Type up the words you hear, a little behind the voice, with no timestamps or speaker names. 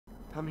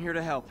I'm here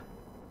to help.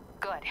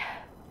 Good.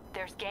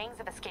 There's gangs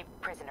of escaped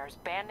prisoners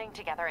banding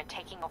together and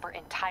taking over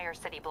entire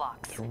city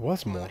blocks. There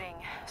was more. Looting,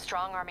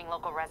 strong-arming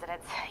local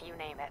residents, you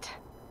name it.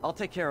 I'll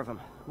take care of them.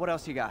 What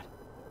else you got?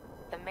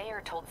 The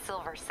mayor told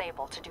Silver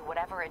Sable to do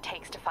whatever it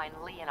takes to find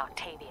Lee and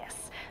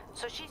Octavius.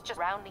 So she's just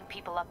rounding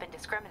people up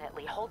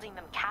indiscriminately, holding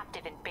them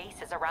captive in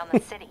bases around the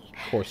city.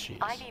 Of course she is.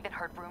 I've even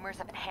heard rumors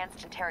of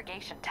enhanced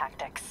interrogation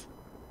tactics.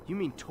 You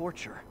mean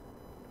torture?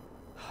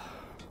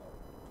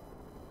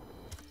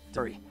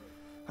 Yuri,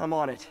 I'm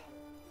on it.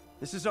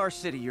 This is our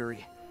city,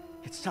 Yuri.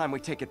 It's time we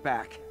take it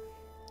back.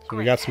 So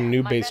we got some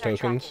new My base men are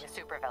tracking tokens.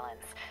 the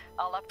supervillains.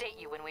 I'll update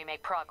you when we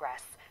make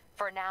progress.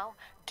 For now,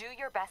 do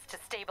your best to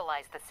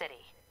stabilize the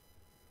city.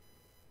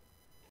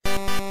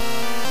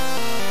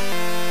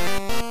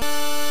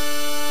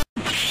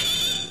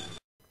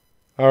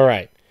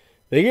 Alright.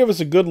 They gave us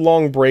a good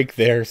long break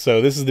there,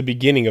 so this is the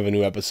beginning of a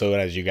new episode,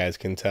 as you guys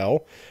can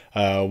tell.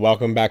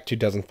 Welcome back to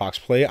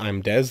dezandfoxplay.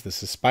 I'm Dez,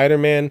 this is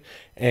Spider-Man,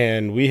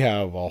 and we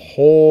have a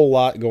whole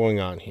lot going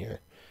on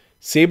here.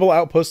 Sable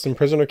outposts and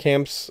prisoner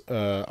camps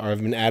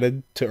have been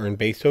added to earn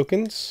base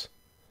tokens.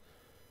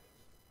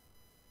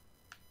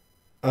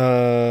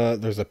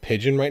 There's a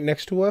pigeon right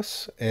next to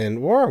us,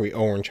 and where are we?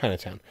 Oh, we're in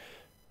Chinatown.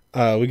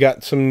 We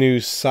got some new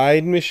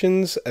side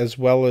missions, as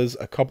well as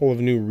a couple of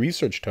new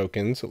research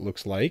tokens, it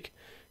looks like.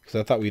 Because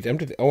I thought we'd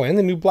emptied... Oh, and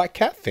the new black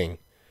cat thing.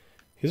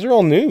 These are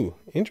all new.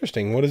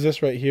 Interesting. What is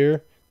this right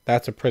here?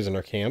 That's a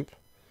prisoner camp.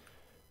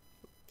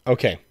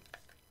 Okay.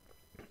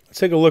 Let's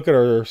take a look at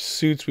our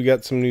suits. We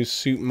got some new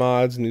suit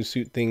mods, new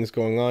suit things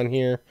going on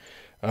here.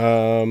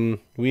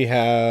 We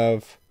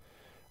have...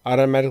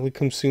 Automatically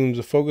consumes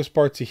a focus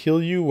bar to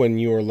heal you when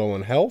you are low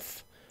on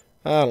health.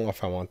 I don't know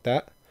if I want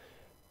that.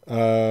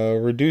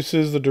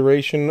 Reduces the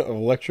duration of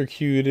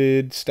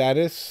electrocuted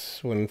status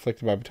when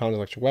inflicted by batons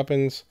electric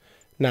weapons.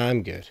 Nah,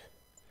 I'm good.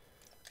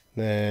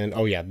 Then,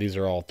 oh yeah, these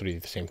are all three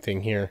the same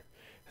thing here.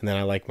 And then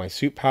I like my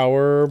suit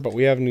power, but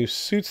we have new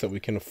suits that we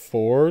can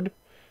afford.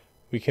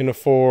 We can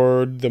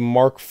afford the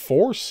Mark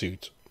IV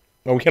suit.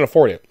 Oh, we can't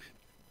afford it.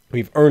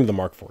 We've earned the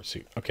Mark IV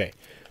suit. Okay,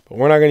 but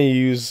we're not going to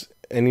use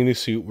any new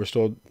suit. We're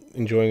still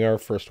enjoying our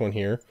first one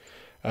here.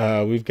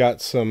 We've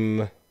got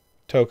some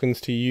tokens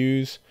to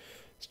use.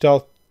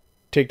 Stealth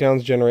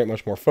takedowns generate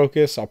much more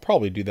focus. I'll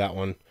probably do that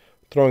one.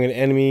 Throwing an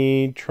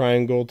enemy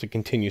triangle to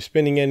continue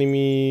spinning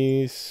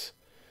enemies.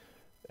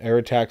 Air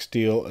attacks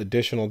deal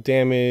additional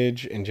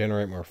damage and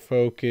generate more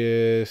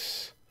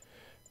focus.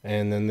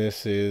 And then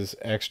this is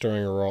X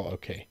during a roll.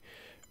 Okay.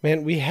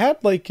 Man, we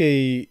had like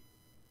a...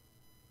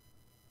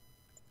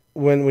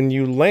 When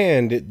you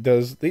land, it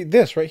does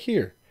this right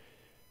here.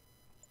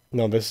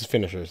 No, this is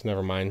finishers.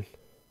 Never mind.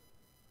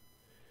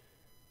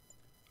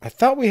 I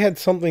thought we had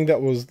something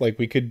that was like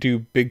we could do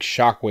big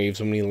shockwaves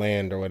when we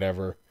land or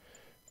whatever.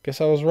 Guess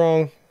I was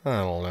wrong. I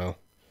don't know.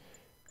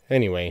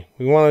 Anyway,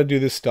 we want to do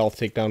this stealth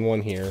takedown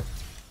one here.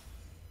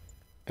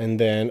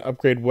 And then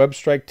upgrade web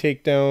strike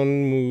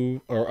takedown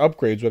move, or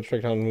upgrades web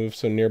strike takedown move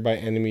so nearby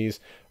enemies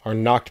are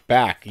knocked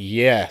back.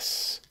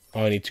 Yes.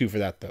 Oh, I need 2 for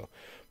that though.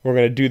 We're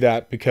going to do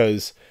that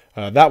because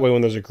that way when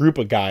there's a group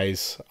of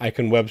guys, I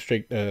can web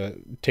strike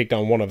take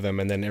down one of them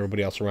and then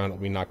everybody else around will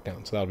be knocked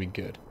down. So that'll be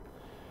good.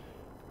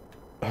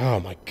 Oh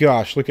my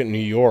gosh, look at New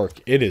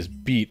York. It is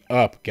beat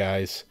up,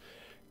 guys.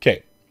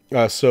 Okay.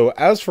 So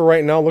as for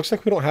right now, looks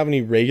like we don't have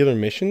any regular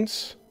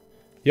missions.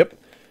 Yep.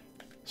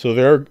 So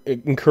they're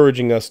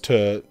encouraging us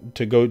to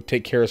go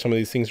take care of some of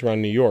these things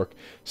around New York.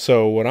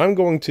 So what I'm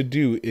going to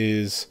do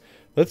is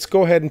let's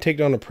go ahead and take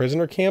down a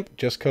prisoner camp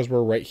just because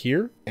we're right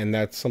here. And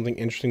that's something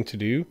interesting to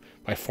do.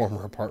 My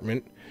former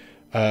apartment.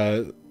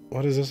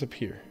 What is this up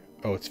here?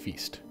 Oh, it's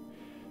Feast.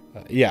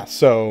 Yeah,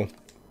 so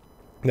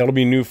that'll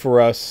be new for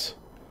us.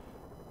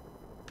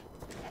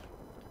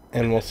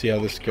 And we'll see how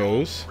this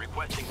goes.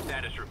 Requesting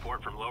status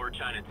report from Lower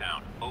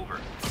Chinatown. Over.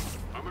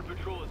 Armored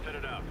patrol is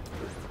headed out.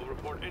 We'll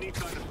report any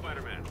sign of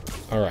Spider-Man.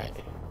 Alright.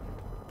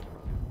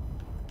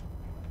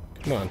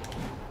 Come on.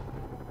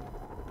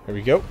 There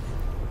we go.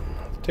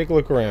 Take a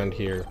look around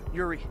here.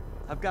 Yuri,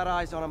 I've got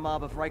eyes on a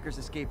mob of Riker's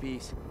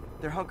escapees.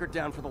 They're hunkered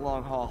down for the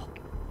long haul.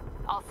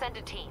 I'll send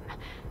a team.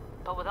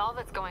 But with all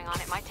that's going on,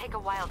 it might take a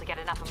while to get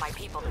enough of my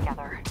people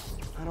together.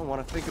 I don't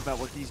want to think about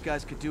what these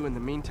guys could do in the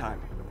meantime.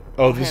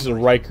 Oh, this is a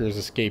Riker's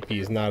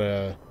escapees, not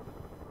a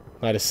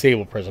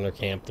Sable prisoner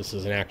camp. This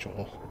is an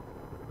actual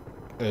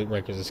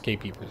Riker's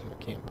escapee prisoner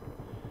camp.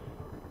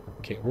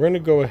 Okay, we're gonna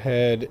go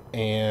ahead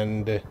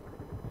and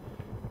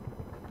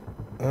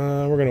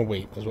we're gonna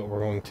wait. Is what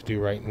we're going to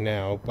do right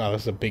now. Wow,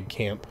 this is a big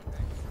camp.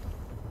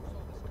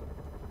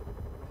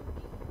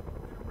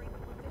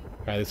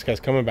 All right, this guy's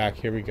coming back.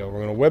 Here we go.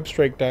 We're gonna web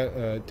strike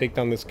that, take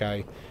down this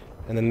guy,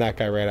 and then that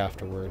guy right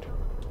afterward.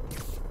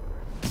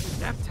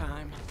 Nap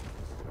time.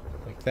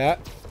 Like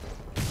that.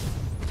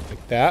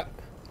 Like that.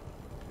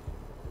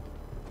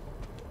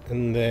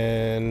 And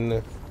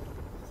then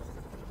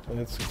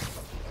let's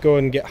go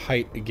ahead and get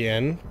height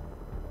again.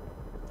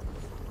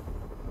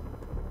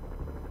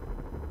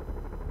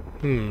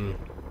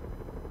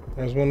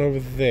 There's one over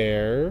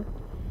there.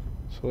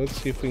 So let's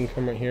see if we can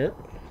come right here.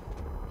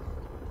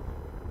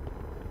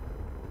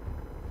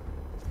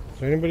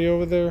 there anybody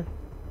over there?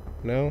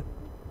 No?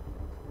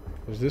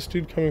 There's this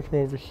dude coming from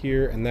over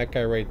here and that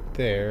guy right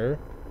there.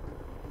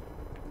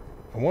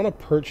 I want to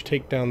perch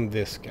take down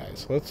this guy.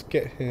 So let's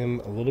get him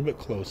a little bit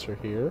closer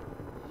here.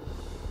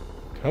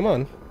 Come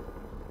on.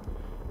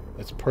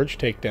 Let's perch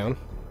takedown.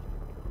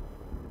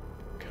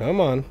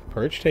 Come on.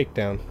 Perch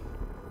takedown.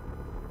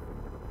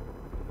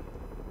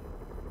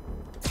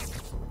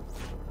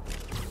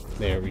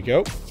 There we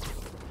go.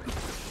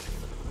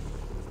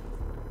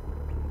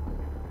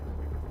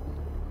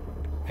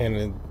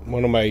 And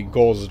one of my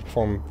goals is to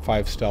perform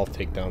 5 stealth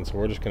takedowns, so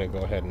we're just going to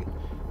go ahead and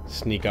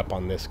sneak up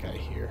on this guy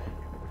here.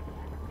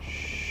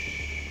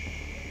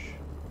 Shh.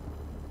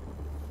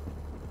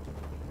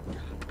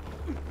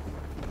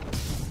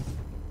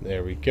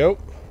 There we go.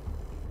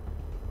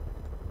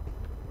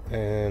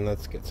 And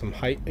let's get some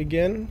height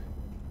again.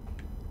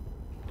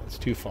 That's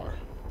too far.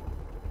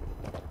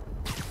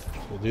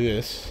 We'll do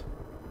this.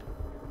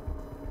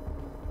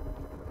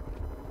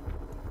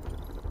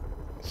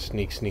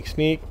 Sneak, sneak,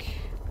 sneak.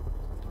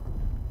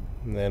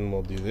 And then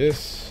we'll do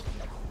this.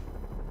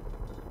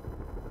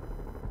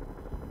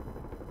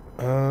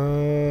 We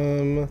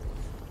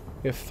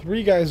have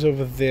 3 guys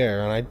over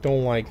there, and I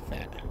don't like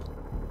that.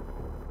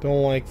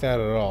 Don't like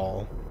that at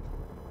all.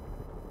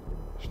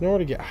 There's nowhere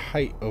to get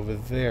height over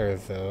there,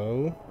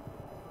 though.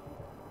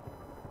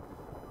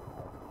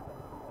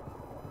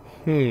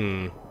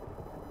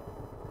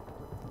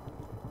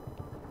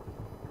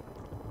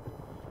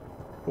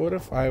 What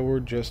if I were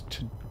just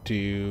to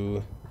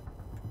do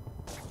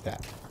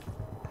that?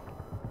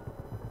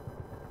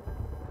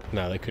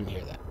 No, they couldn't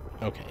hear that.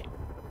 Okay.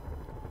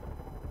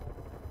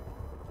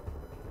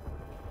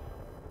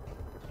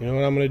 You know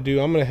what I'm going to do?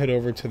 I'm going to head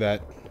over to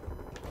that.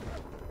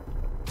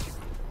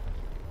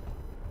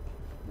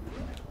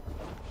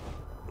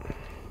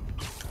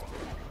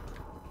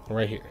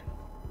 Right here.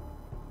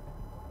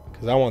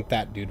 Because I want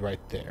that dude right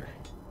there.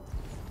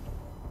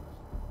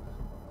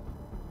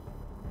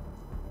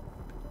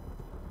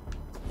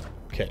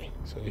 Okay,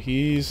 so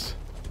he's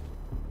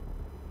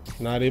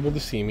not able to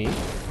see me.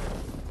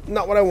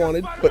 Not what I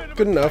wanted, but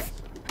good enough.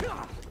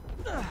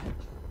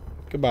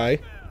 Goodbye.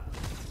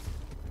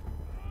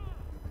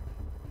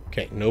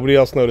 Okay, nobody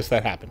else noticed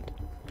that happened.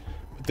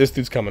 But this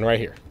dude's coming right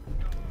here.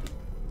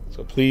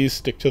 So please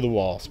stick to the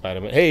wall,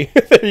 Spider-Man. Hey,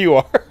 there you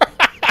are.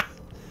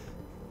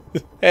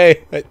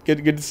 Hey,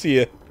 good to see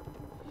you.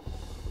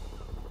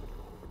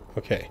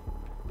 Okay,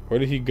 where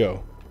did he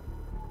go?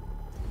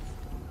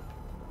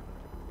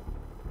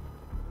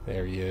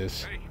 There he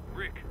is. Hey,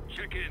 Rick,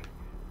 check in.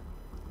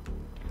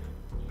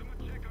 Someone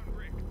check on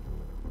Rick.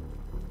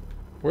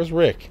 Where's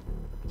Rick?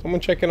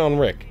 Someone check in on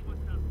Rick.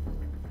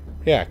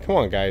 Yeah, come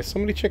on, guys.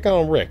 Somebody check in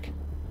on Rick.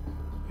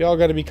 We all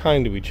got to be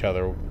kind to each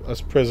other. Us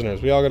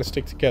prisoners. We all got to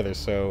stick together,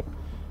 so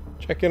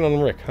check in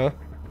on Rick, huh?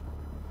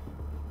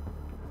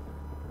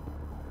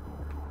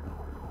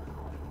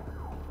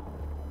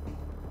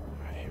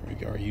 Alright, here we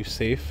go. Are you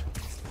safe?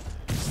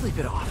 Sleep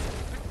it off.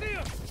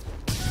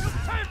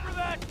 Time for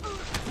that.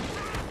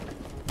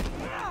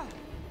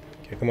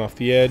 Kick him off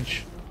the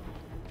edge.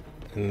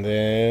 And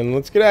then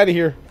let's get out of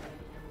here.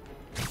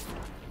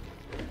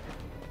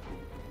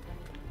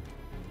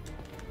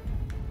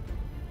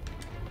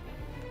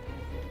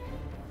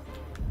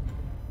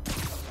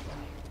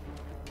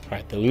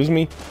 Alright, they lose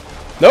me.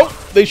 Nope,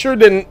 they sure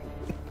didn't.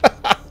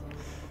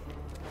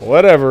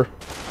 Whatever.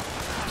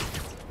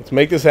 Let's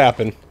make this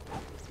happen.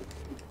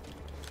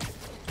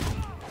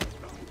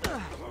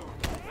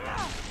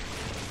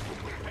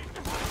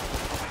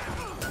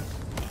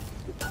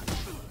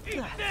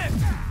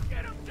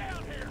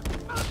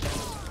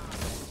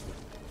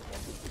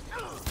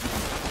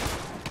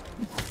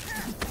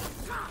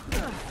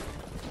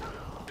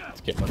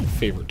 Let's get my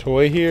favorite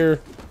toy here.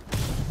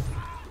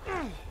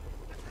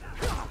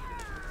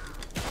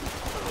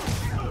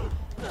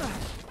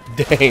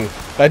 Dang,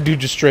 that dude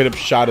just straight up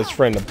shot his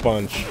friend a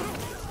bunch.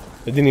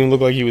 It didn't even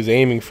look like he was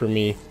aiming for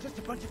me. Just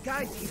a bunch of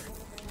guys here.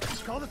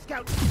 Call the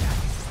scout.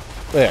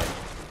 There.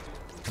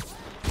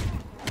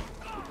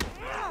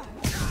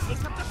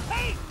 Pick up the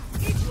pace.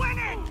 He's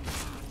winning.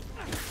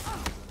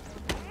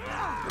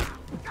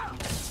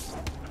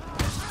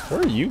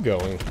 Where are you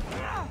going?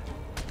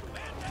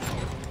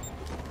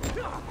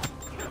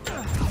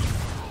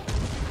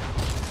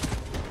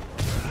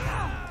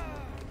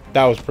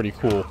 That was pretty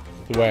cool.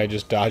 The way I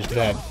just dodged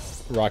that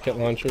rocket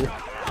launcher.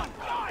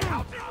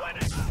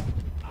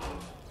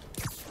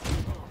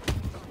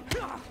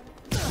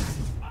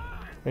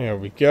 There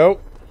we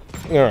go.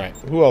 Alright,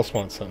 who else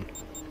wants some?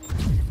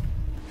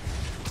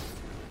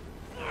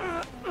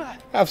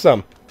 Have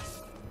some.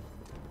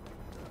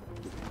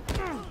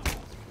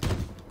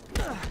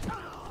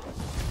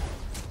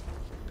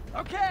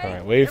 Okay.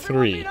 Alright, wave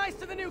everyone 3. Be nice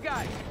to the new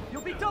guy.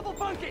 You'll be double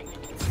bunking.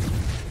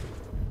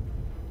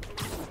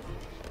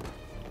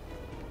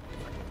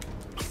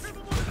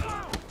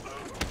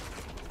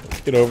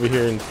 Get over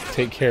here and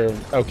take care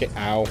of... Okay,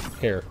 ow.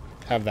 Here,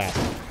 have that.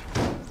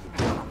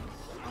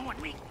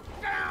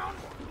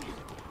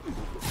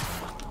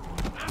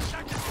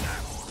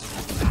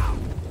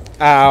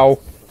 Ow.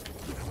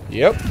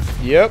 Yep,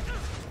 yep.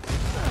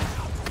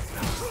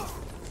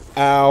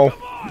 Ow.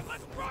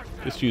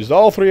 Just used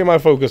all 3 of my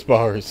focus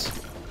bars.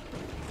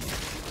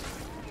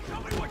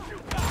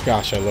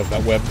 Gosh, I love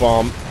that web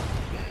bomb.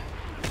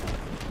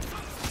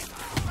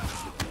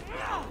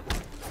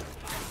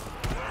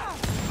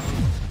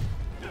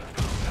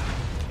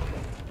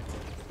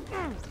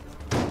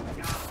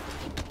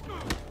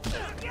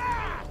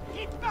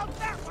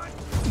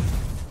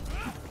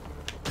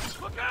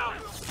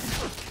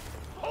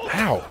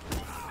 Ow.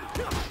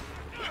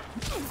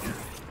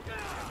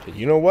 Okay,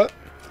 you know what?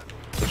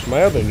 It's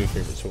my other new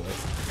favorite toy.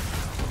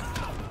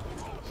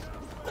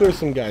 Clear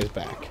some guys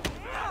back.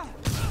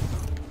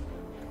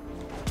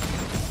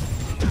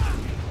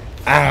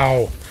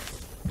 Ow!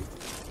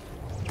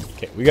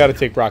 Okay, we gotta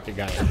take Rocket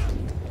Guy out.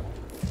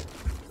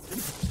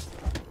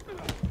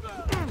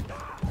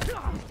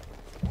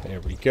 There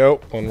we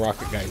go. One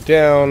Rocket Guy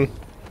down.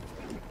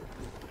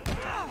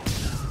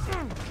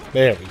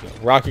 There we go.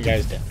 Rocket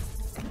Guy's down.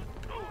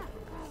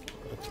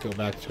 Let's go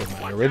back to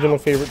my original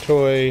favorite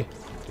toy.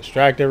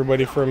 Distract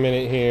everybody for a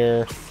minute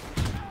here.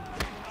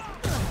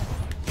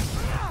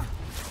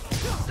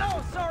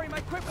 Oh, sorry,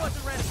 my quip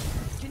wasn't ready.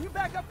 Can you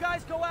back up,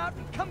 guys? Go out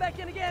and come back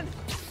in again.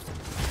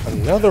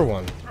 Another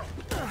one.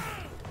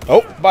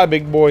 Oh, bye,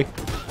 big boy.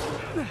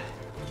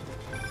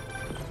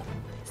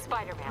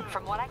 Spider-Man,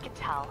 from what I can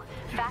tell,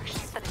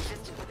 factions that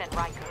existed within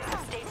Rikers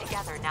have stayed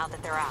together now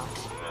that they're out.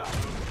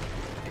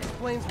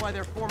 Explains why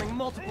they're forming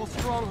multiple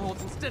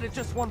strongholds instead of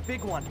just one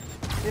big one.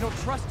 They don't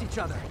trust each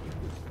other.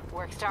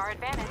 Works to our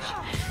advantage.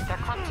 They're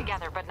clumped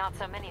together, but not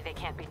so many they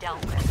can't be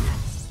dealt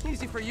with.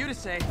 Easy for you to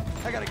say.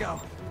 I gotta go.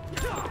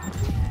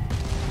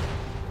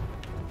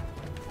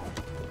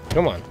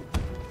 Come on.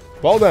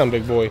 Ball down,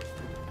 big boy.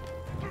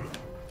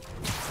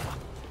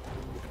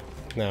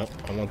 No,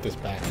 I want this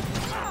back.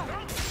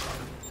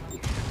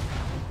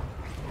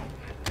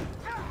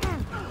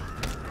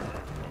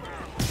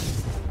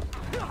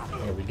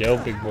 There we go,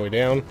 big boy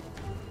down.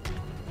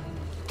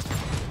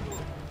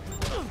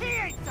 He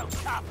ain't so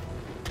tough.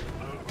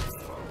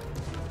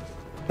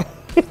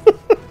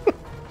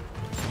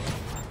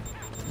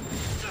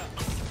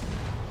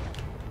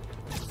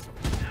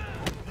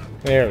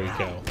 There we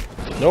go.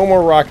 No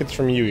more rockets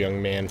from you,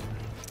 young man.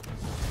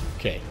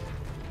 Okay.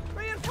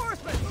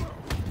 Reinforcements!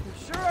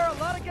 There sure are a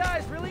lot of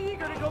guys really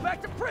eager to go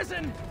back to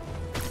prison.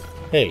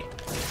 Hey.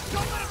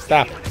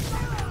 Stop it.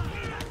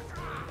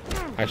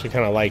 I actually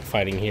kind of like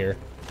fighting here.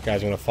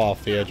 Guys are going to fall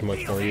off the edge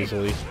much more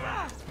easily.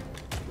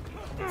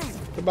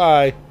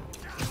 Goodbye.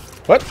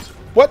 What?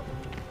 What?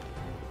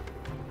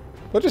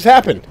 What just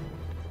happened?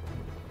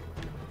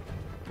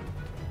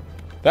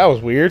 That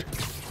was weird.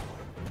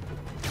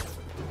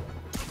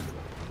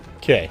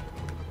 Okay.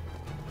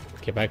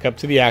 Get back up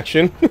to the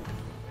action.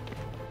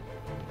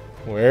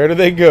 Where do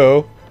they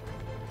go?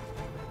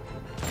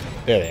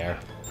 There they are.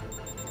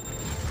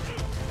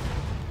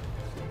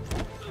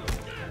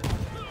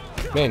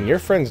 Man, your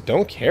friends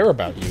don't care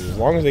about you as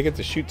long as they get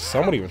to shoot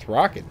somebody with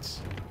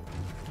rockets.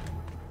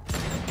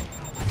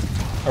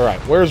 Alright,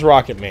 where's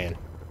Rocket Man?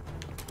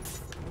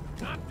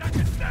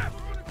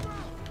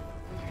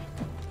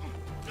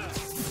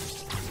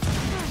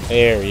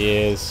 There he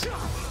is.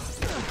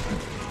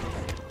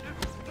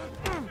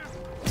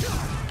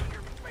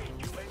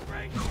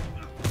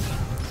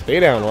 Stay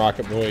down,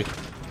 Rocket Boy.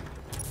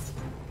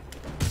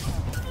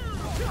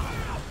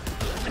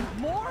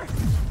 More?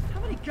 How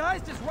many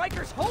guys does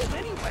Rikers hold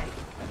anyway?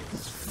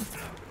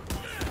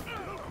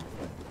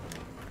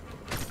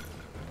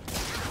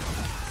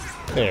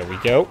 There we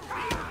go.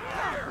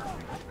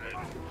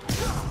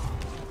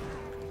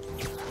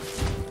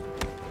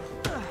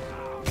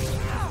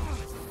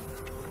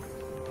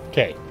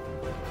 Okay.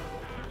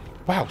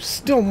 Wow,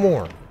 still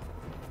more.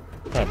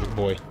 Alright, big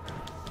boy.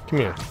 Come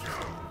here.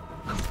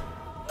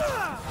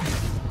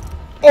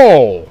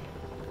 Oh!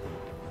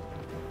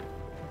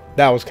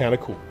 That was kind of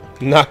cool.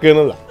 Not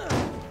gonna lie.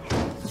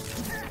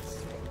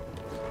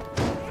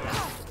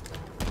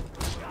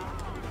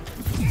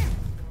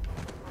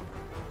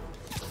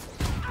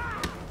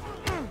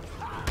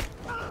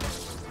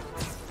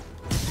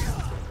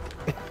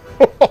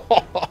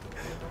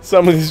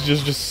 Some of these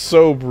just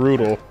so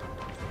brutal.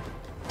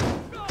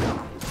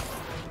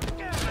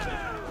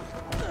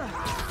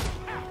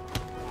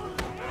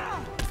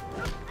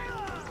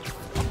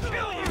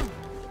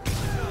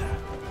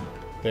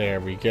 There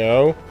we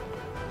go.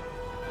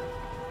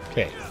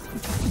 Okay.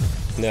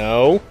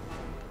 No.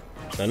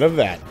 None of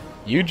that.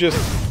 You just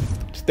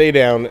stay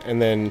down, and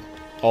then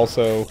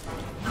also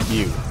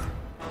you.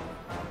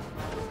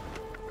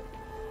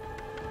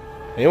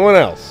 Anyone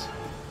else?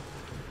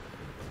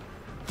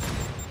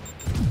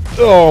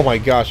 Oh my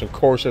gosh, of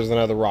course there's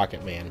another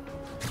Rocket Man.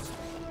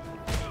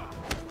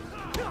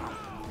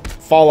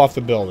 Fall off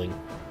the building.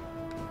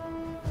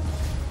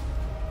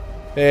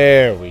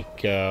 There we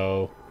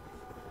go.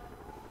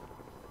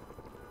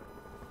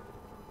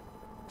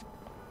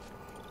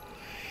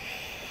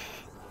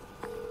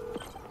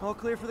 All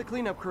clear for the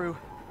cleanup crew.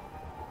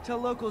 Tell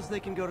locals they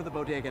can go to the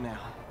bodega now.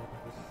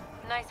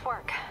 Nice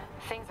work.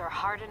 Things are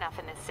hard enough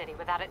in this city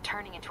without it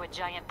turning into a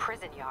giant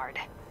prison yard.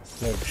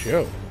 No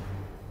joke.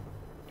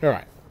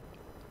 Alright.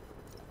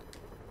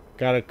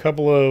 Got a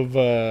couple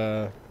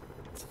of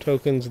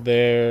tokens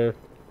there.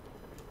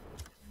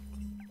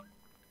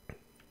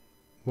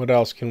 What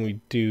else can we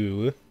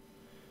do?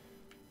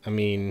 I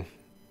mean,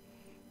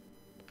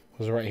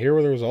 was it right here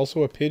where there was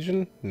also a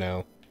pigeon?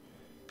 No.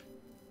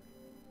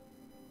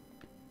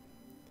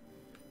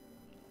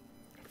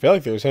 I feel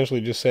like they're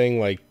essentially just saying,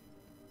 like,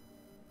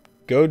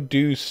 go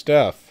do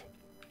stuff.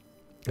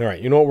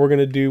 Alright, you know what we're going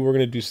to do? We're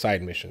going to do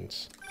side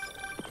missions.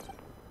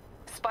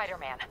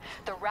 Spider-Man,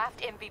 the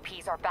raft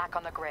MVPs are back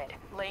on the grid,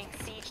 laying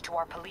siege to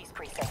our police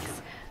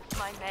precincts.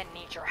 My men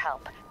need your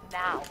help,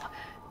 now.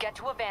 Get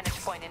to a vantage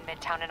point in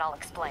Midtown and I'll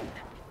explain.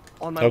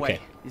 On my way.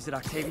 Is it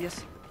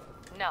Octavius?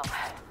 No,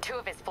 2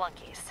 of his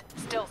flunkies,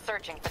 still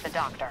searching for the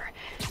doctor.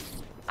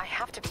 I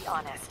have to be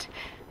honest,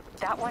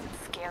 that one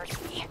scares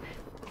me.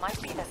 Might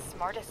be the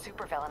smartest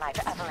supervillain I've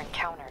ever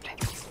encountered.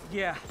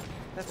 Yeah,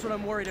 that's what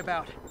I'm worried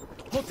about.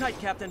 Hold tight,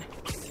 Captain.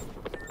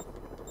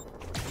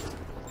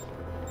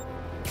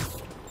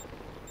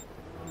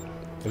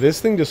 This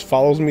thing just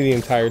follows me the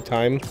entire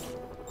time.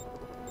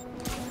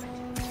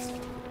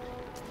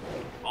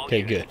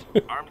 Okay, good.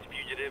 Armed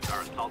fugitives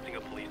are assaulting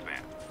a police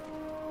van.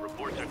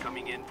 Reports are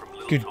coming in from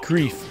Little Good Tokyo.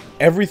 grief.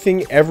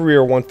 Everything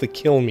everywhere wants to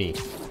kill me.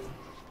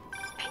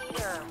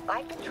 Peter,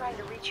 I've been trying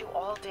to reach you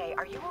all day.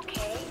 Are you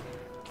okay?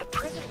 The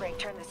prison break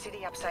turned the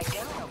city upside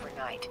down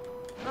overnight.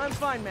 I'm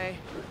fine, May.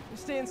 I'm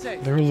staying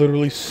safe. There are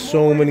literally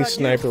so many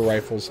sniper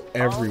rifles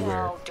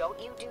everywhere. Oh, no, don't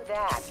you do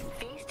that.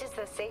 Feast is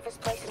the safest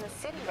place in the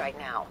city right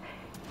now.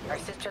 Our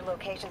sister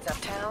locations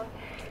uptown,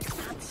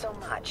 not so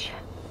much.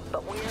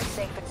 But we're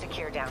safe and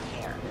secure down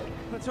here.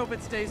 Let's hope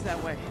it stays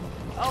that way.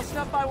 I'll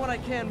stop by when I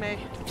can, May.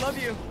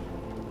 Love you.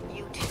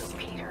 You too,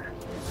 Peter.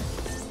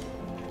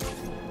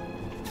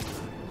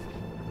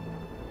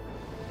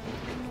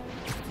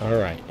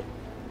 Alright.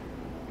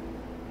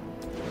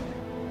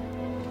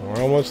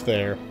 We're almost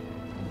there.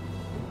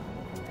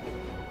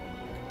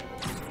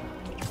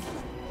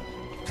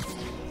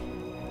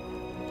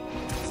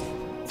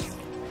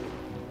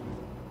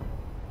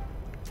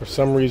 For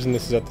some reason,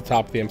 this is at the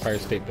top of the Empire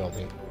State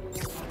Building.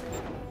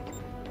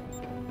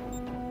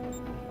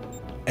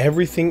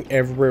 Everything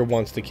everywhere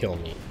wants to kill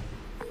me.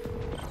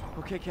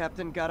 Okay,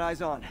 Captain. Got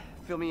eyes on.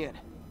 Fill me in.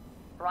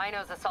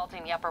 Rhino's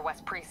assaulting the Upper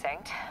West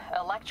Precinct.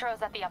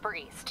 Electro's at the Upper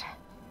East.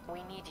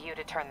 We need you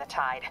to turn the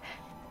tide.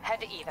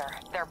 Head to either.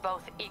 They're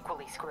both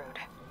equally screwed.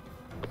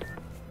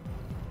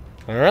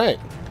 Alright.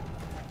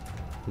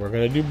 We're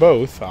going to do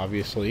both,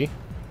 obviously.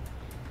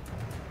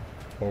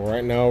 But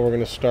right now, we're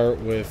going to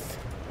start with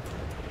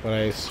what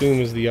I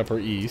assume is the Upper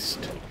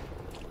East.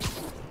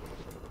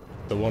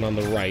 The one on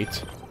the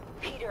right.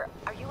 Peter,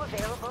 are you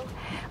available?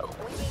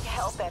 We need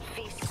help at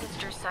Feast's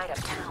sister's side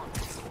uptown. The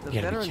You gotta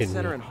be Veterans kidding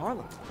Center me. in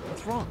Harlem.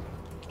 What's wrong?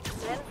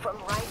 Men from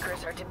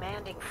Rikers are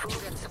demanding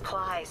food and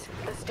supplies.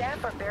 The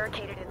staff are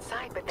barricaded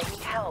inside, but they need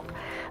help.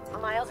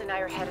 Miles and I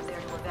are headed there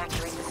to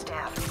evacuate the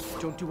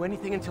staff. Don't do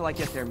anything until I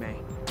get there, May.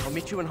 I'll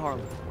meet you in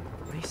Harlem.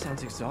 May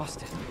sounds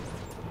exhausted.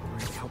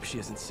 I really hope she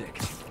isn't sick.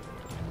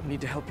 I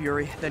need to help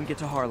Yuri, then get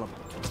to Harlem.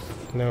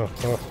 No.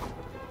 Oh.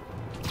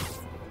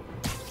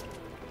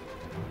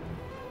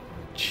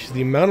 Jeez,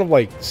 the amount of,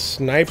 like,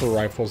 sniper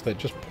rifles that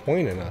just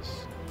point at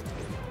us.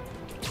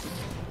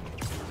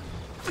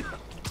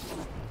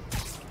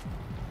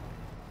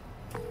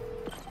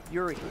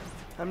 Yuri,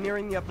 I'm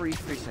nearing the Upper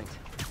East Precinct.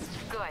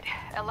 Good.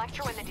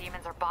 Electro and the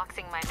demons are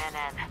boxing my men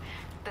in.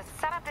 The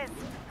setup is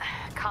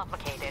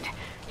complicated.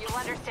 You'll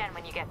understand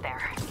when you get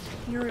there.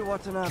 Yuri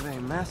Watanabe,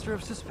 master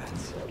of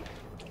suspense.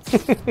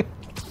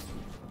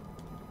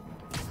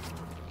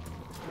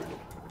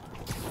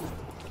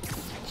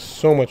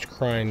 So much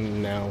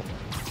crying now.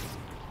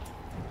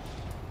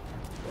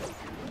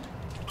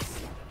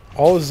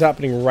 All this is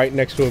happening right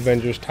next to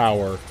Avengers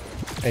Tower,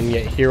 and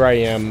yet here I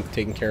am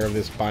taking care of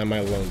this by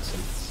my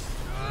lonesome.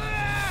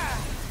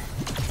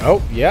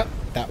 Oh, yeah,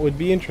 that would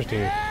be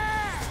interesting.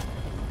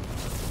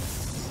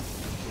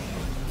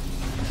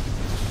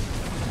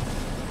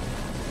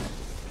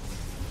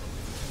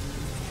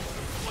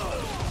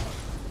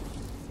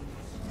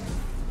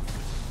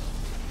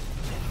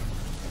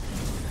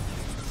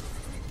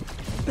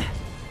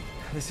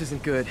 This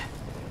isn't good.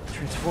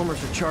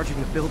 Transformers are charging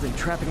the building,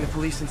 trapping the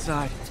police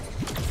inside.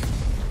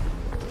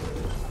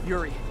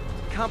 Yuri,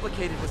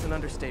 complicated was an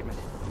understatement.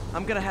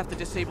 I'm gonna have to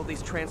disable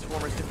these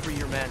transformers to free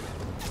your men.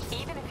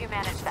 Even if you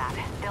manage that,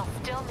 they'll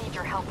still need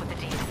your help with the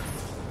demons.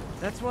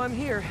 That's why I'm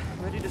here,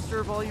 ready to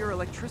serve all your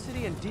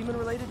electricity and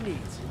demon-related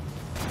needs.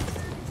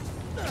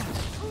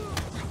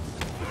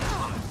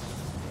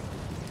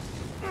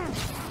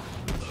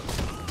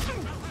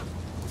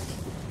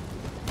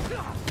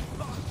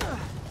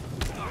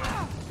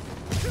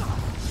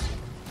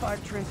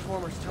 Five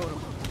transformers total.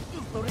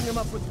 Loading them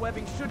up with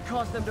webbing should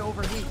cause them to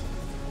overheat.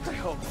 I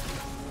hope.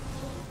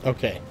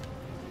 Okay.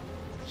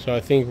 So I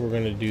think we're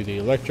going to do the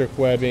electric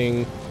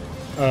webbing.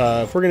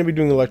 If we're going to be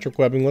doing electric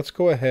webbing, let's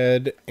go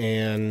ahead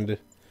and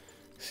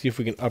see if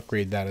we can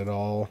upgrade that at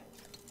all.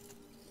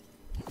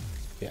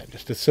 Yeah,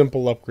 just a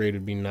simple upgrade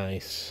would be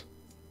nice.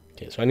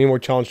 Okay, so I need more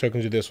challenge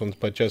tokens with this one,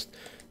 but just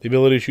the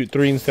ability to shoot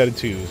 3 instead of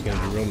 2 is going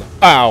to be real nice.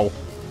 Ow!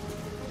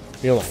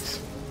 Real nice.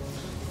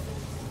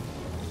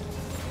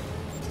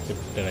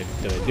 Did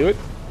I do it?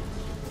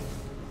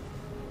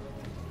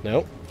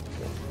 No.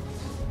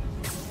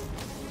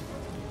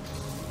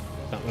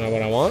 Not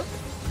what I want.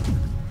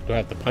 Do I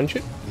have to punch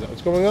it? Is that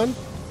what's going on?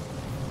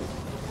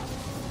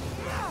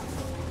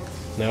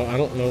 No, I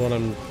don't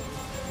know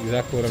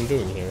exactly what I'm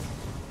doing here.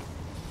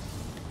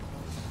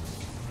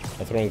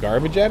 I'm throwing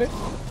garbage at it?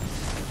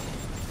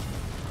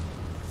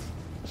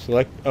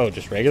 Select, oh,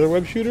 just regular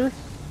web shooter?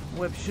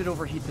 Web should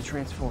overheat the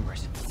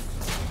transformers.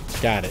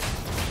 Got it.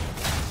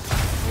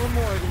 One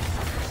more of these.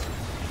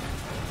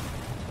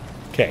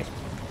 Okay.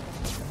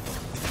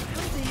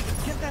 How did they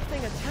even get that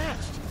thing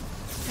attached?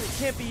 It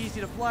can't be easy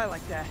to fly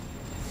like that.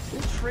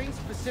 Did they train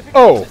specifically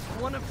Oh! for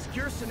this one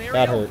obscure scenario?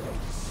 That hurt.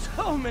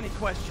 So many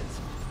questions.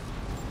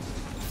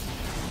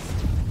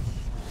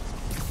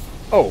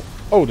 Oh.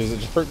 Oh, does it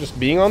just hurt just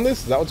being on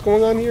this? Is that what's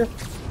going on here?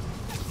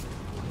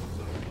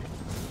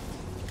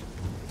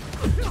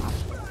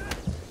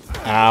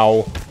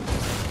 Ow.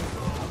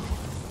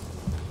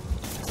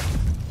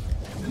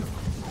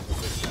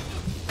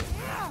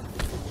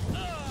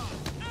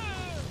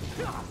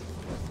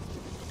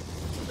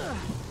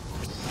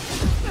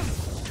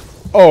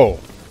 Oh,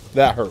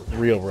 that hurt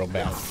real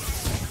bad.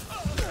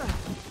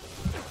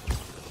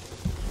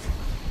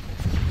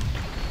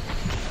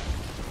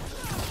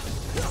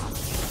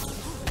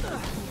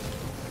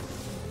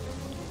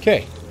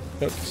 Okay,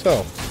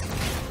 so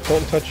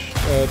don't touch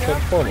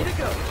Transformer. Free to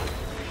go.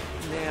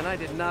 Man, I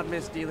did not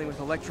miss dealing with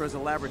Electro's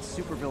elaborate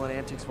supervillain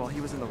antics while he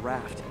was in the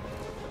raft.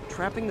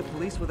 Trapping the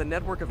police with a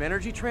network of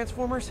energy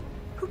transformers?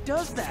 Who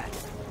does that?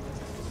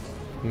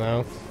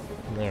 No?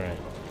 Alright.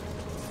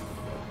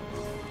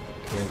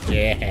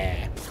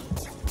 Yeah.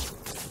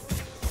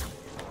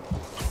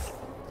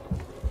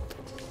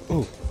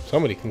 Ooh,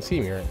 somebody can see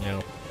me right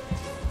now.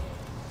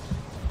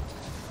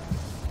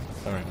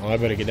 Alright, well I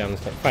better get down and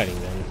start fighting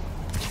then.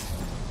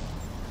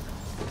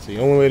 It's the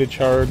only way to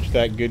charge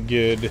that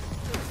good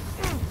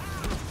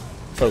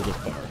focus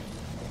bar.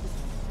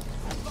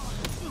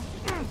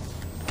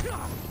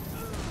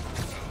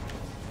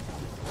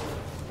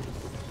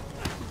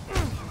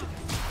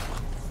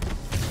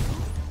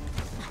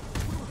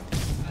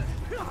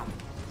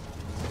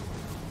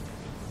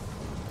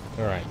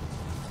 Alright.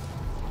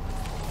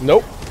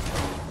 Nope.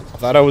 I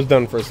thought I was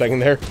done for a second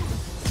there.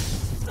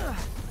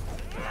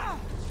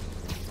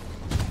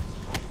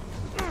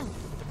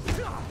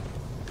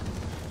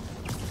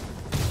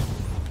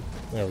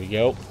 There we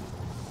go.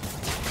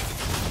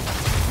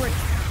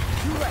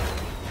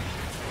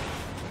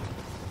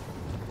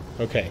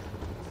 Okay.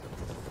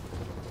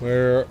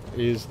 Where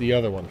is the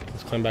other one?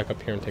 Let's climb back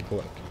up here and take a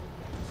look.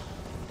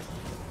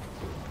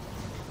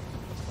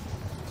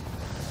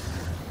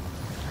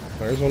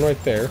 There's one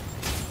right there.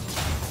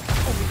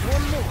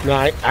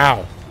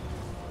 Ow.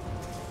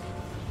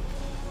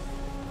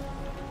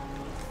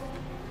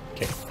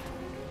 Okay.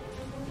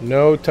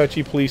 No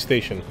touchy police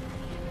station.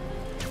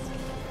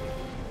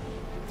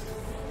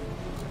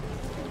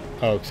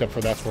 Oh, except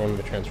for that's where one of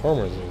the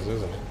Transformers is,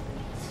 isn't it?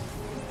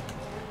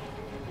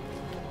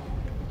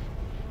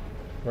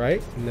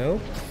 Right? No?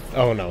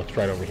 Oh, no, it's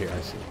right over here,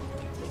 I see.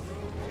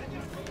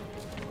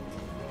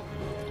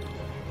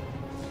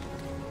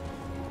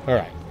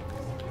 Alright.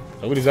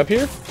 Nobody's up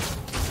here?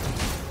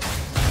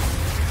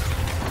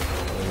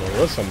 Well,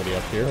 there was somebody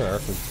up here, or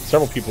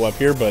several people up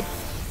here, but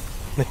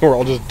they were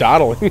all just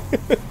dawdling.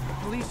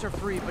 Police are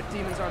free, but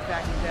demons aren't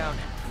backing down.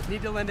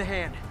 Need to lend a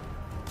hand.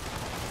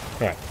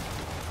 Alright.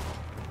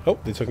 Oh,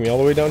 they took me all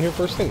the way down here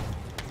first thing.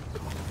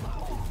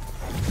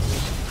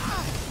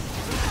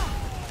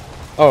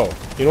 Oh,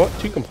 you know what?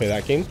 Two can play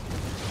that game.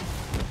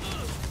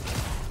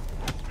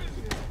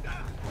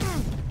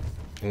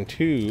 And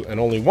two, and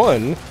only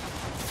one,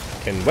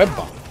 can web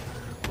bomb.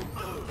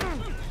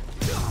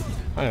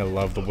 I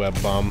love the web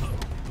bomb.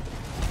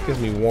 Gives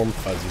me warm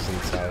fuzzies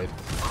inside.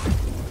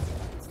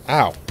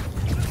 Ow.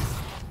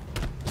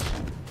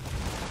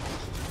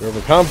 Your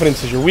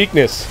overconfidence is your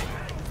weakness.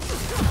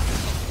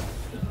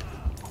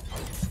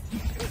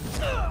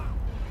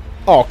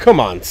 Oh, come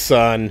on,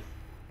 son.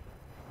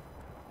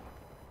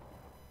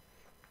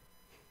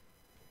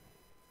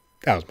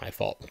 That was my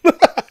fault.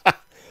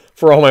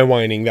 For all my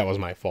whining, that was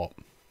my fault.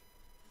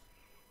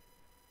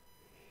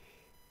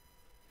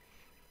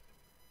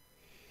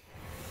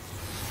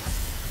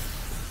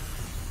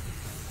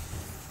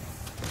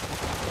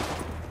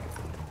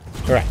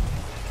 All right.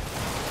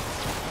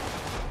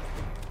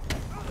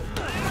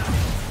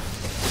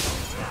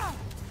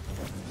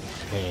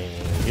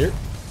 And here.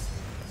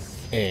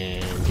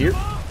 And here.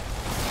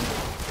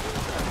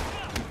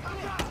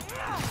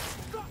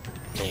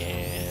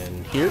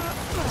 And here.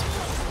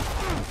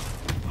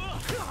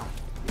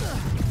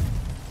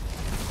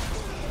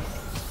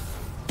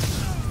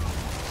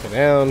 Sit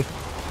down.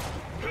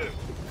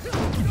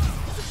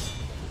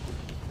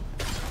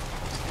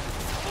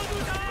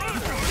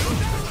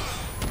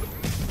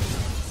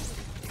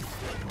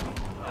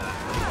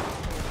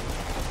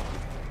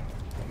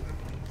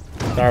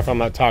 Sorry if I'm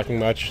not talking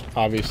much.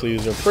 Obviously,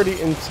 these are pretty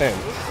intense.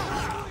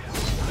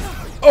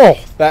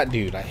 Oh, that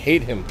dude. I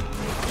hate him.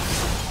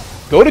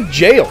 Go to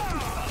jail.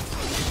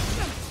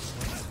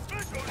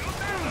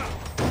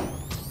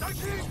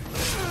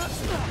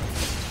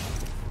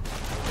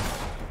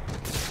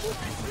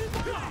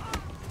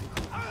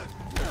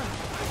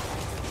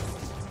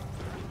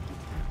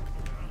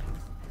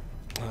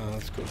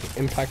 Let's go with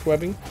impact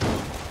webbing.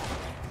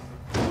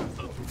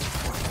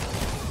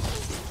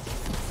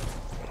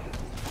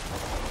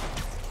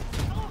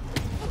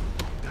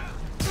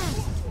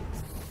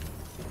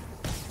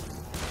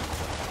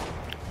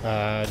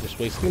 Just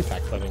wasting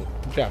impact webbing.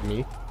 Good job,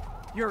 me.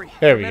 Yuri,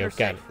 There we better go.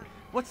 Got safe. it.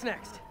 What's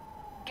next?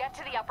 Get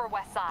to the Upper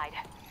West Side.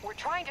 We're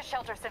trying to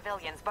shelter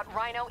civilians, but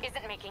Rhino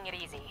isn't making it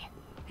easy.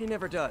 He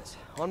never does.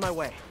 On my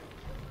way.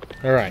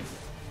 All right.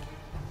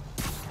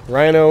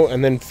 Rhino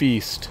and then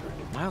Feast.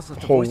 Miles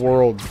left The a whole voicemail.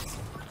 world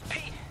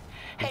Pete.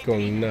 is Hey,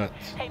 going Pete.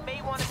 nuts. Hey,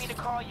 May wanted me to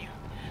call you.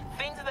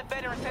 Things at the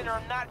Veteran Center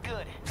are not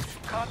good.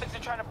 Convicts are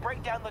trying to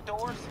break down the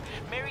doors.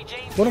 Mary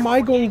Jane's What am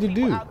I going to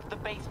people do? out to the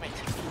basement.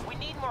 We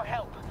need more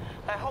help.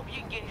 I hope you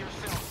can get here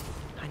soon.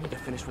 I need to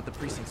finish with the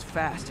precincts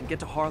fast and get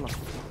to Harlem.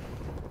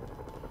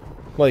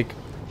 Like,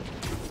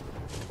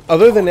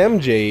 other than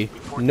MJ,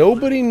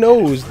 nobody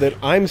knows that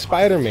I'm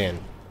Spider-Man.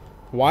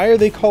 Why are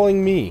they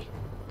calling me?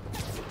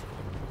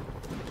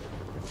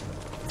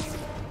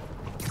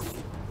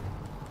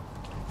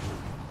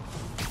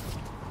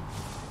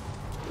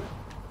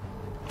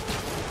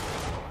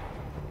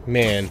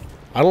 Man,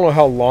 I don't know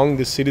how long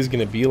this city's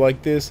gonna be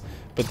like this,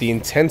 but the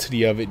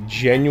intensity of it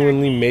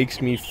genuinely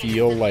makes me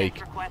feel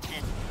like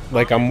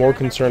I'm more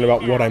concerned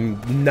about what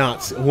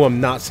who I'm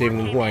not saving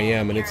than who I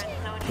am, and it's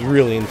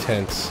really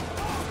intense.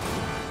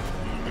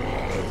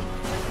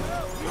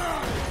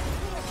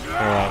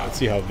 Alright, let's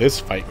see how this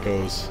fight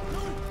goes.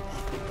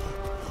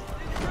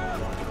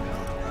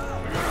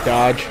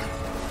 Dodge.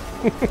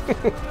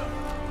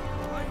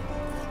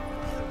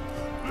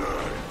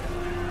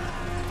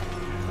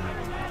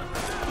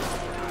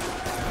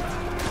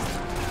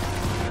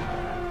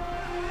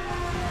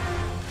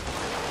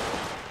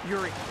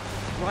 Yuri,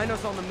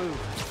 Rhino's on the move,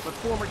 but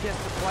former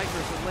guests of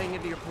Bikers are laying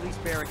into your police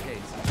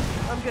barricades.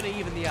 I'm gonna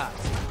even the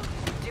odds.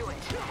 Do it.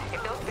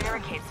 If those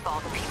barricades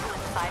fall, the people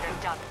inside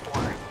are done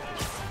for.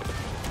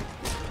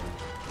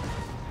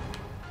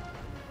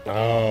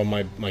 Oh,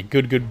 my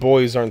good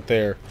boys aren't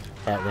there.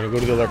 Alright, we're gonna go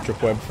to the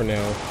electric web for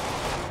now.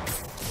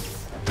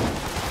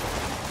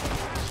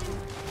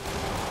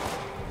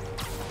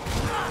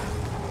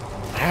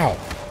 Ow.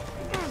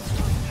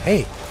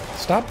 Hey,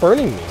 stop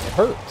burning me. It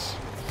hurts.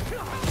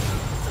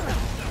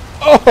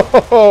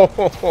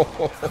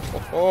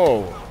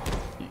 Oh,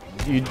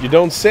 you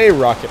don't say,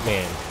 Rocket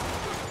Man.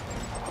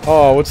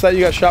 Oh, what's that?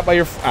 You got shot by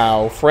your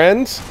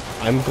friends?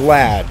 I'm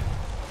glad.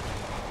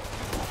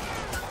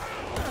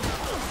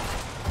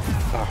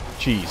 Oh,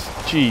 cheese.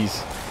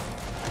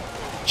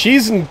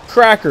 Cheese and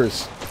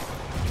crackers.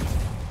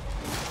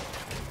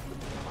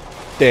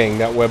 Dang,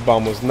 that web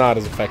bomb was not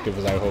as effective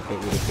as I hoped it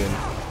would have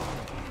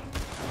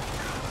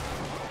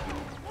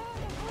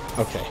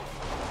been. Okay.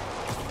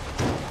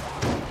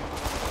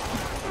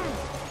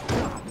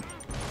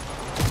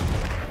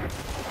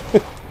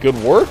 Good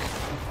work.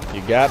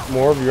 You got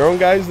more of your own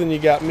guys than you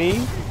got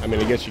me. I mean,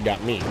 I guess you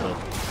got me, but...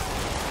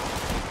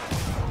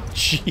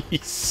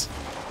 Jeez.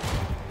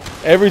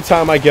 Every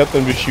time I get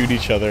them to shoot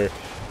each other,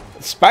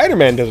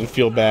 Spider-Man doesn't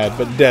feel bad,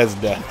 but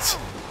Dez does.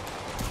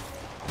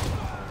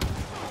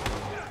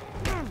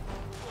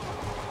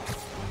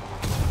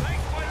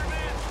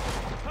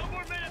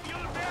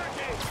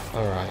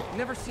 Alright.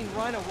 Never seen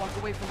Rhino walk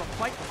away from a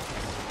fight like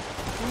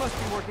this. He must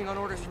be working on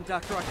orders from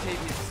Dr.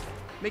 Octavius,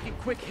 making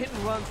quick hit and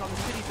runs on the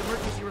city's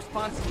emergency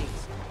response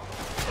teams.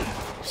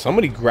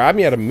 Somebody grabbed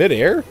me out of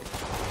midair?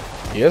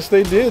 Yes,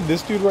 they did.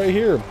 This dude right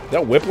here.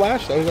 That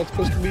Whiplash? That was that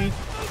supposed to be?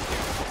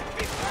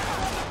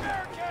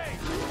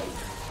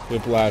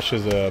 Whiplash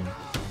is a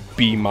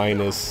B-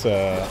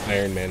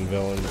 Iron Man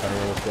villain, if I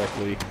remember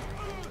correctly.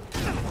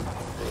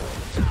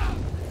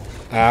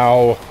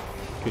 Ow.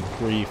 Good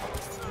grief.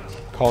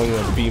 Calling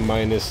him a B-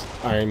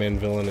 Iron Man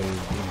villain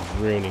and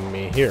ruining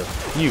me. Here,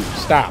 you,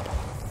 stop.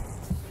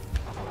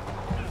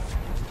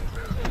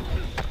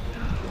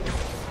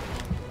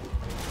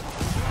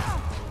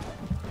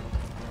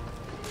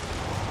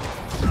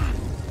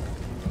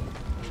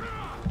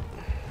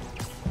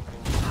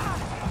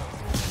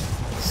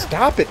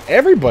 Stop it,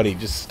 everybody.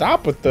 Just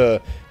stop with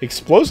the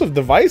explosive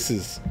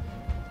devices.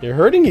 You're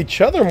hurting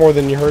each other more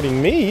than you're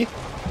hurting me.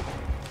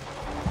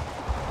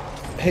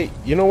 Hey,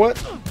 you know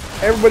what?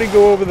 Everybody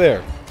go over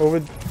there. Over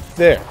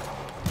there.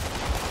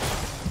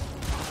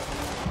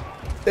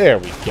 There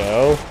we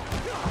go.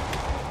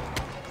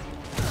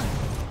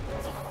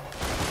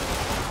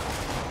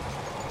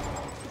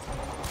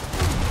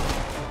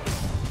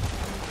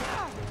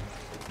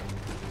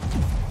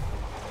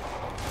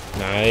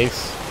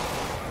 Nice.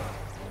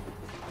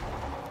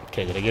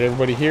 Okay, did I get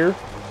everybody here?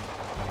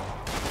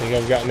 I think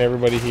I've gotten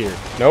everybody here.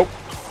 Nope.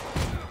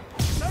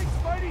 Thanks,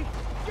 Spidey.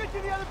 Get to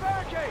the other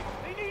barricade.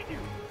 They need you.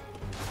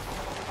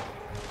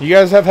 You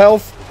guys have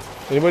health?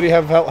 Anybody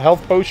have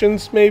health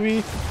potions,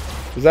 maybe?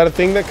 Is that a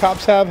thing that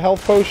cops have,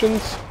 health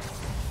potions?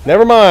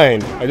 Never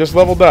mind. I just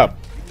leveled up.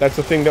 That's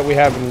the thing that we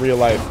have in real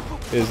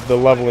life, is the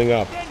leveling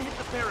up.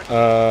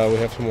 We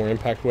have some more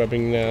impact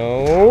webbing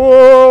now.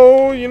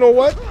 Whoa, you know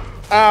what?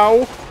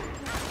 Ow.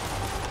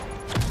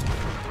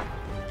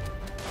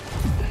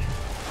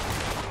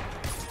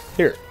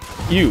 Here,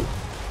 you.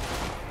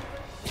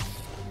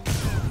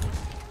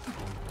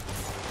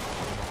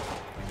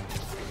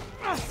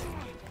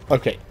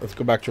 Okay, let's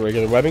go back to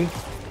regular webbing.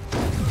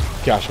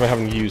 Gosh, I'm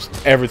having to use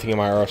everything in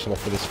my arsenal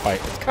for this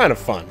fight. It's kind of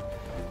fun.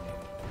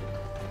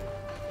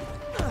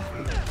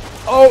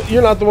 Oh,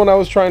 you're not the one I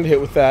was trying to hit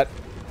with that.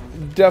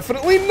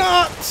 Definitely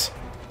not!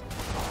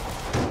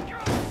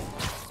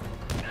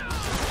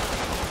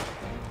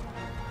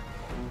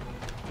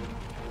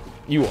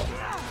 You are.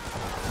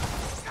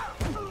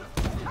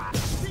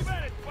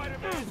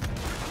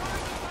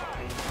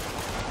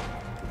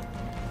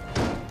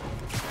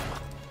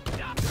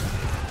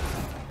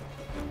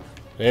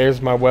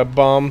 There's my web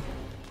bomb.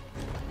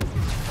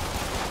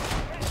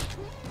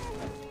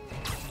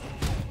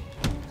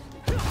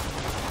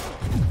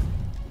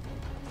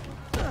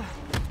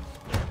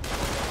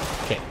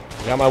 Okay,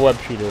 I got my web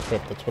shooter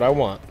equipped. That's what I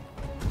want.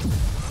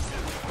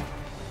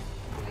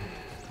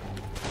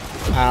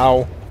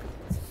 Ow.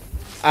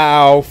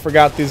 Ow.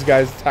 Forgot these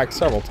guys attacked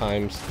several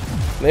times.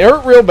 They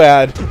hurt real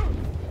bad.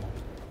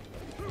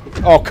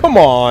 Oh, come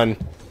on.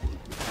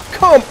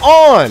 Come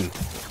on!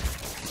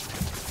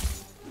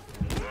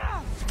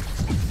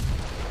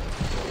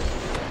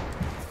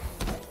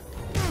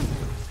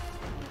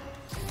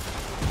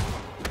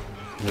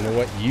 You know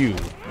what?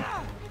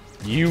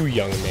 You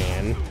young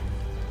man.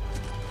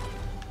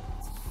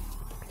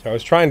 So I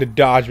was trying to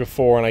dodge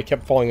before, and I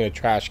kept falling into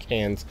trash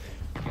cans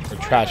or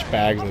trash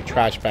bags, and the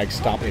trash bags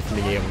stopped me from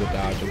being able to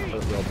dodge and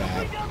hurt real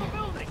bad.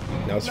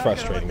 That was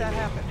frustrating to me.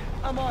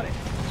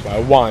 So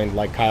I whined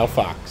like Kyle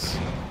Fox.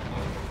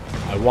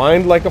 I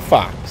whined like a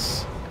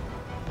fox.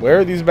 Where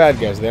are these bad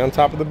guys? Are they on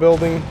top of the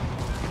building?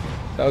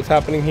 Is that what's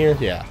happening here?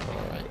 Yeah.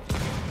 Alright.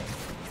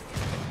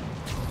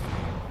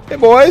 Hey,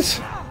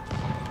 boys!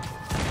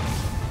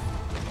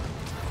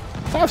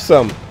 Have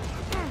some.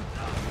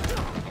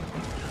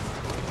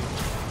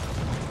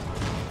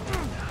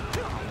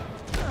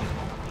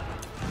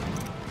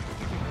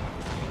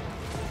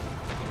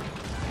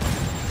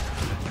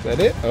 Is that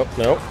it? Oh,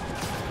 no.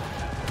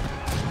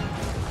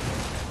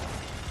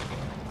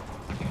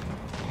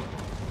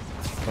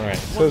 Alright,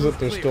 says that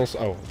there's still...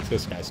 Oh, it's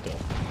this guy still.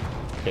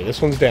 Okay,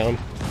 this one's down.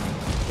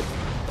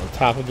 On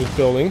top of this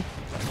building.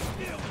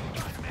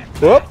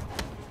 Whoop!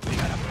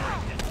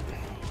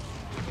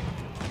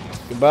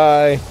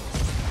 Goodbye.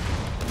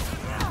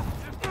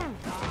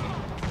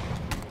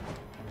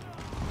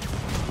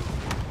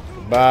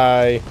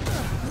 Bye.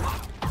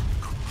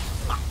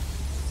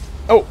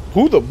 Oh,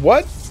 who the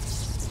what?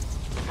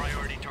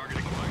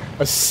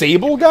 A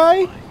Sable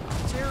guy?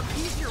 There are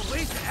easier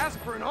ways to ask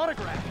for an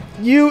autograph.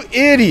 You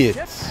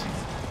idiots!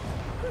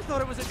 Who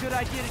thought it was a good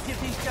idea to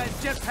give these guys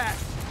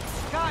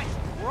jetpacks? Guys,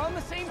 we're on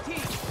the same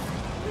team.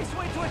 Please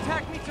wait to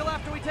attack me till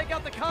after we take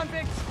out the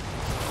convicts.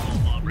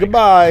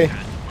 Goodbye.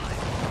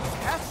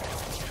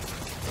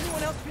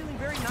 Anyone else feeling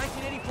very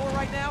 1984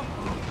 right now?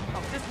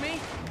 Oh, just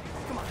me?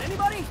 Come on,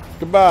 anybody?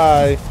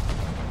 Goodbye.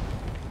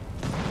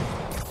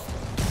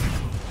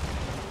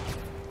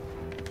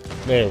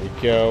 There we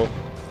go.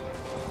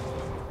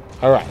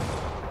 Alright.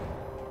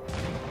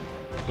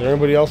 Is there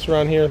anybody else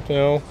around here?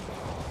 No?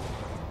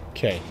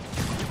 Okay.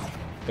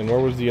 Then where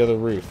was the other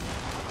roof?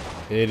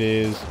 It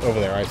is over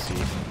there, I see.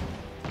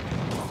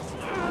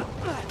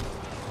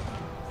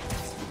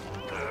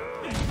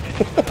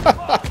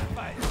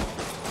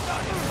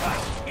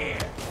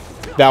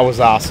 That was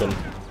awesome.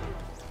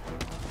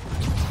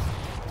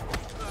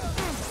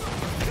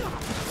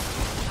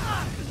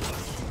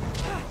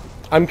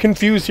 I'm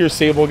confused here,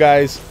 Sable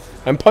guys.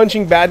 I'm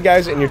punching bad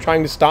guys and you're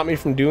trying to stop me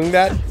from doing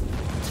that?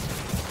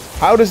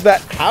 How does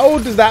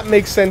that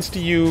make sense to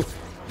you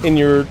in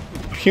your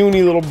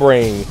puny little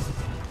brain?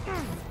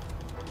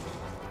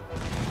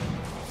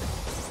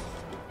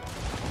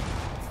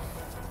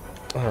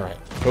 Alright,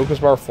 focus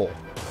bar full.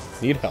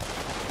 Need help.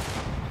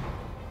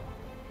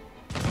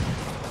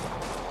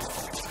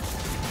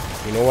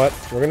 You know what?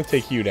 We're gonna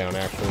take you down,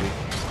 actually.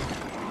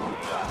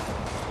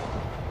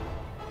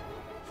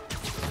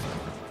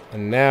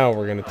 And now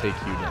we're gonna take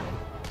you down.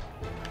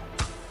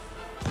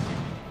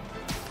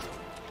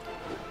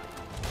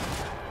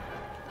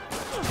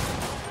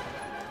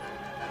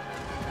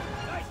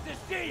 Nice to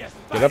see you,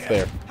 Get up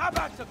there. How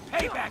about some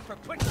payback for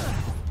quick...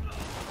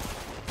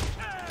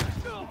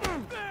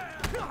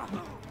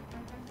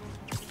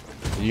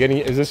 You getting?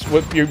 Is this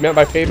what you meant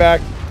by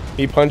payback?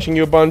 Me punching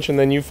you a bunch and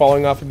then you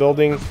falling off a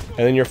building and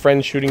then your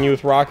friend shooting you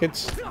with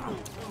rockets?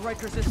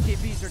 Riker's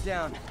SKBs are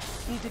down.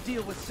 Need to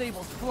deal with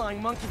Sable's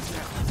flying monkeys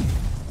now.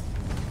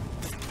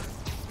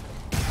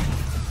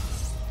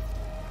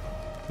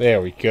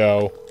 There we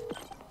go.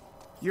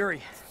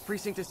 Yuri,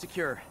 precinct is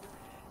secure.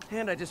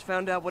 And I just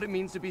found out what it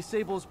means to be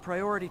Sable's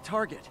priority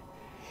target.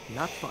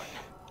 Not fun.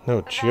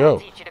 No That'll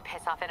joke. teach you to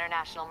piss off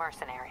international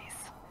mercenaries.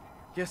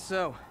 Guess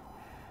so.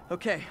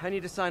 Okay, I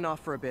need to sign off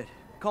for a bit.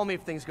 Call me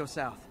if things go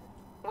south.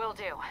 Will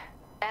do.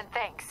 And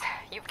thanks.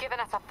 You've given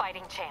us a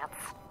fighting chance.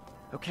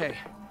 Okay.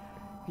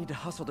 Need to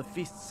hustle to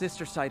Feast's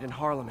sister site in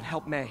Harlem and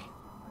help May.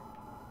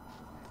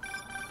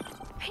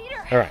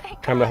 Peter! Alright,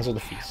 thank time to God. hustle to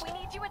Feast. We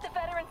need you at the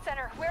Veteran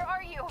Center. Where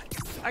are you?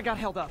 I got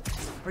held up.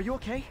 Are you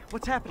okay?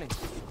 What's happening?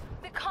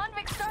 The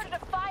convicts started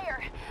a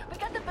fire. We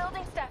got the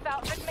building staff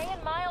out, but May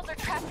and Miles are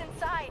trapped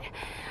inside.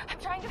 I'm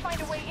trying to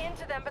find a way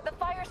into them, but the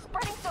fire's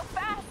spreading so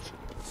fast.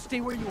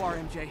 Stay where you are,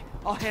 MJ.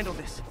 I'll handle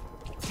this.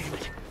 Damn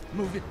it.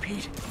 Move it,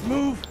 Pete.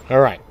 Move!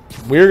 Alright,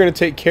 we're going to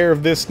take care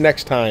of this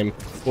next time.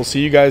 We'll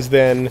see you guys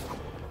then.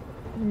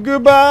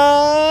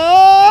 Goodbye!